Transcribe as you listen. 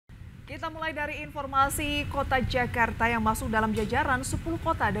Kita mulai dari informasi Kota Jakarta yang masuk dalam jajaran 10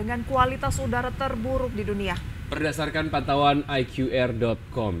 kota dengan kualitas udara terburuk di dunia. Berdasarkan pantauan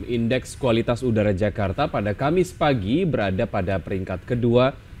iqr.com, indeks kualitas udara Jakarta pada Kamis pagi berada pada peringkat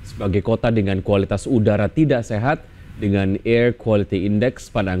kedua sebagai kota dengan kualitas udara tidak sehat dengan Air Quality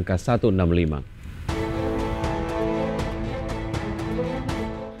Index pada angka 165.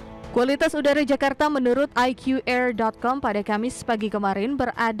 Kualitas udara Jakarta menurut iqr.com pada Kamis pagi kemarin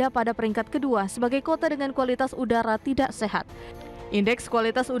berada pada peringkat kedua sebagai kota dengan kualitas udara tidak sehat. Indeks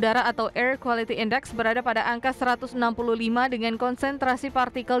kualitas udara atau Air Quality Index berada pada angka 165 dengan konsentrasi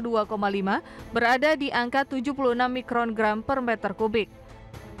partikel 2,5 berada di angka 76 mikrogram per meter kubik.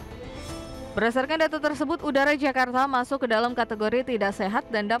 Berdasarkan data tersebut, udara Jakarta masuk ke dalam kategori tidak sehat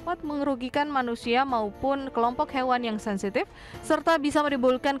dan dapat merugikan manusia maupun kelompok hewan yang sensitif, serta bisa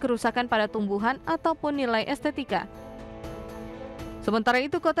menimbulkan kerusakan pada tumbuhan ataupun nilai estetika. Sementara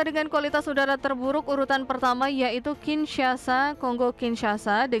itu, kota dengan kualitas udara terburuk urutan pertama yaitu Kinshasa, Kongo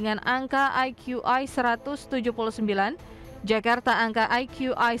Kinshasa dengan angka IQI 179, Jakarta angka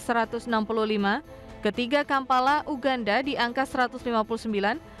IQI 165, ketiga Kampala, Uganda di angka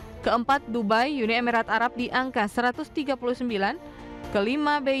 159, keempat Dubai, Uni Emirat Arab di angka 139,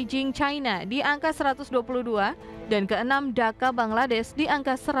 kelima Beijing, China di angka 122, dan keenam Dhaka, Bangladesh di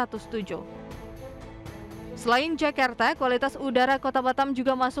angka 107. Selain Jakarta, kualitas udara Kota Batam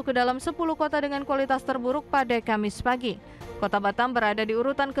juga masuk ke dalam 10 kota dengan kualitas terburuk pada Kamis pagi. Kota Batam berada di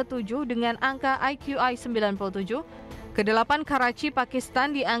urutan ke-7 dengan angka IQI 97, ke-8 Karachi, Pakistan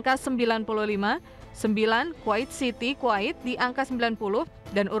di angka 95, 9 Kuwait City, Kuwait di angka 90,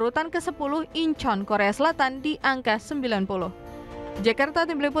 dan urutan ke-10 Incheon, Korea Selatan di angka 90. Jakarta,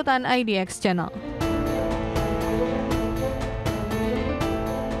 Tim Liputan IDX Channel.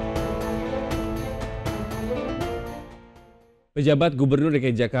 Pejabat Gubernur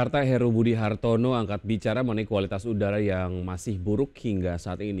DKI Jakarta Heru Budi Hartono angkat bicara mengenai kualitas udara yang masih buruk hingga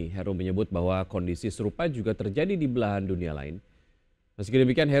saat ini. Heru menyebut bahwa kondisi serupa juga terjadi di belahan dunia lain. Meski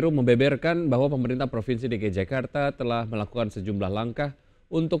demikian, Heru membeberkan bahwa pemerintah Provinsi DKI Jakarta telah melakukan sejumlah langkah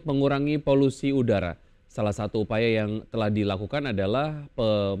untuk mengurangi polusi udara. Salah satu upaya yang telah dilakukan adalah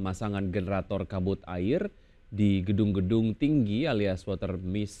pemasangan generator kabut air di gedung-gedung tinggi alias water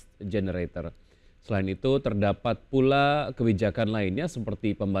mist generator. Selain itu, terdapat pula kebijakan lainnya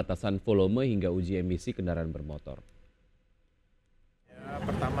seperti pembatasan volume hingga uji emisi kendaraan bermotor. Ya,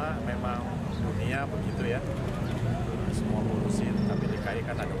 pertama memang dunia begitu ya, semua polusi, tapi DKI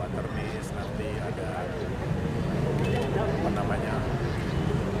kan ada water mist, nanti ada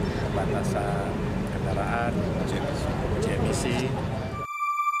pembatasan kendaraan, uji emisi.